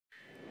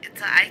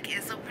to IKE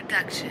IZZLE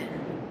production.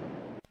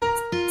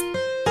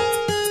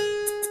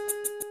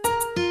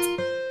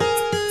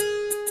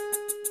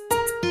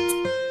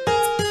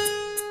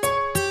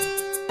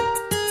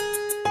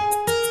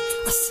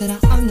 I said I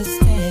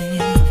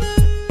understand.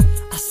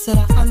 I said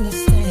I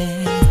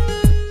understand.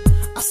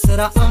 I said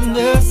I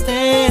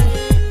understand.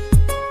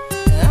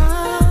 I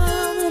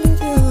really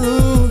do.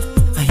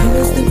 I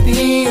used to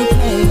be a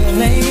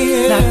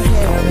player, not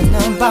caring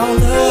about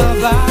love.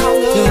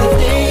 Till the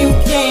day you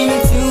came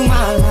into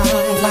my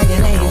life like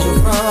an angel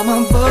from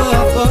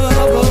above.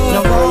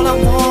 Now all I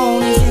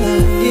want is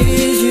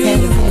you,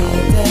 and to be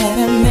a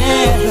better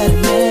man.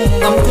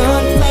 I'm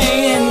done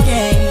playing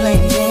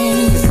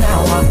games.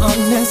 Now I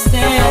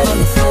understand.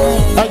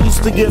 I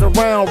used to get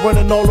around,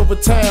 running all over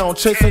town,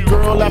 chasing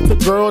girl after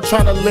girl,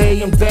 trying to lay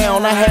him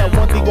down. I had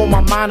one thing on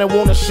my mind and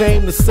won't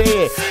ashamed to say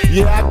it.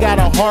 Yeah, I got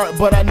a heart,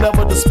 but I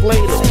never displayed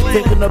it.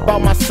 Thinking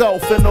about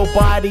myself and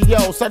nobody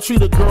else. I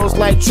treated girls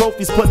like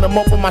trophies, putting them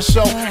up on my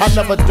show. I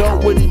never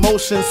dealt with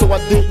emotions, so I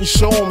didn't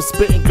show them.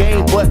 Spitting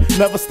game, but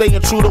never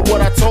staying true to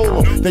what I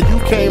told them. Then you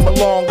came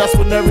along, that's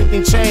when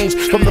everything changed.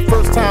 From the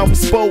first time we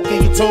spoke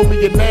and you told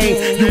me your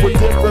name, you were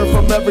different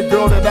from every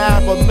girl that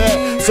I ever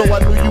met. So I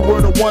knew you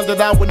were the one that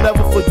I would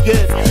never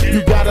forget.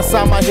 You got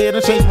inside my head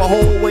and changed my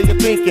whole way of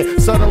thinking.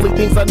 Suddenly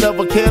things I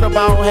never cared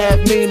about have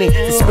meaning.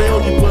 The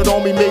spell you put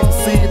on me made me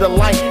see the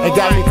light, and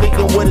got me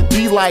thinking what it'd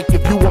be like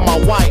if you were my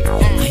wife.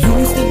 I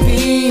used to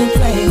be a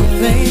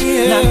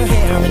player, not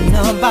caring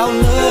about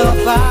love.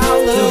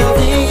 Till the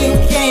day you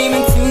came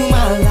into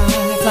my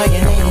life like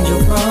an angel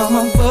from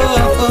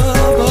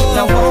above.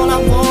 Now all I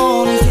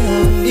want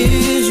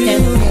is you,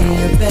 and to be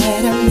a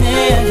better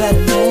man.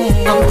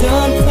 I'm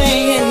done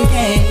playing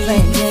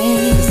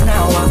games.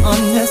 Now I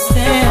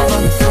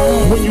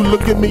understand. When you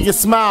look at me and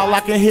smile, I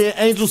can hear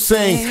angels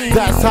sing.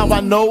 That's how I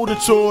know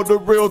that you're the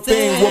real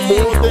thing.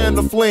 We're more than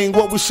a fling,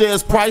 what we share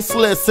is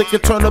priceless. It can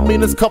turn the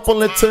meanest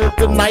couple into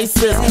the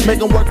nicest. Make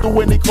them work through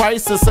any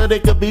crisis so they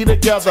could be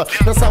together.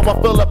 That's how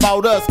I feel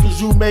about us,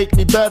 cause you make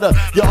me better.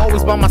 You're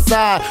always by my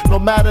side, no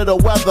matter the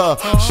weather.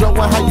 Showing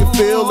how you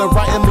feel and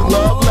writing me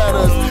love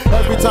letters.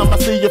 Every time I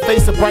see your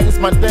face, it brightens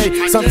my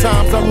day.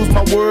 Sometimes I lose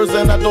my words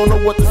and I don't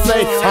know what to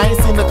say. I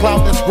ain't seen the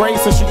cloud that's gray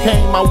since you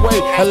came my way.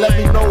 And let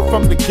me know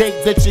from the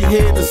gate that you're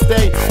here to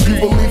stay. You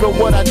believe in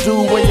what I do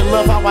when you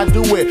love how I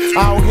do it.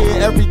 Out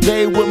here every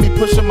day with me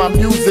pushing my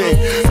music.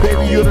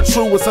 Baby, you're the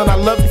truest and I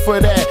love you for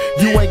that.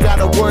 You ain't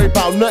gotta worry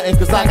about nothing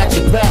cause I got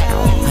your back.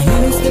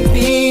 I used to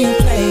be a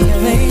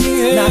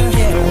player, not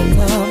caring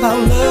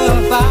about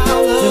love.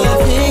 Till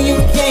the day you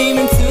came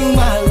into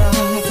my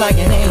life like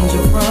an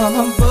angel from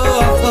above.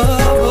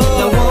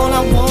 Now all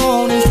I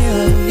want is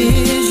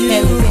you,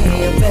 and to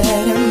be a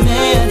better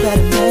man.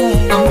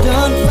 I'm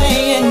done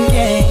playing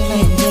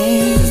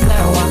games.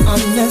 Now I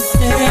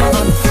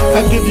understand.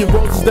 I give you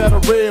roses that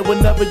are red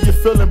whenever you're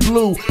feeling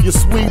blue. You're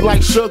sweet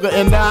like sugar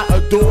and I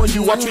adore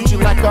you. I treat you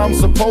like I'm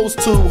supposed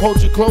to.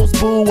 Hold you close,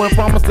 boo, and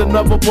promise to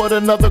never put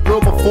another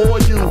girl before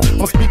you.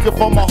 I'm speaking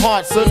from my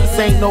heart, so this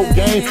ain't no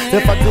game.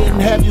 If I didn't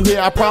have you here,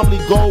 I'd probably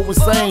go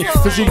insane.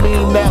 Cause you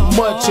mean that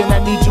much and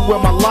I need you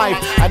in my life.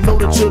 I know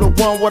that you're the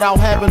one without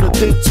having to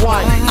think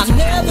twice. I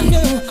never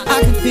knew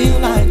I could feel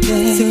like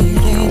this till you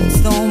came and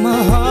stole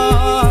my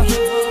heart.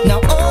 Now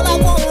all I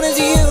want is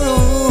you,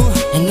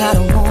 and I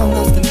don't want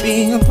us to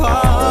be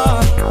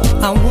apart.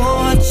 I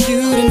want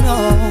you to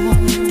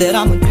know that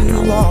I'ma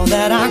do all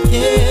that I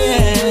can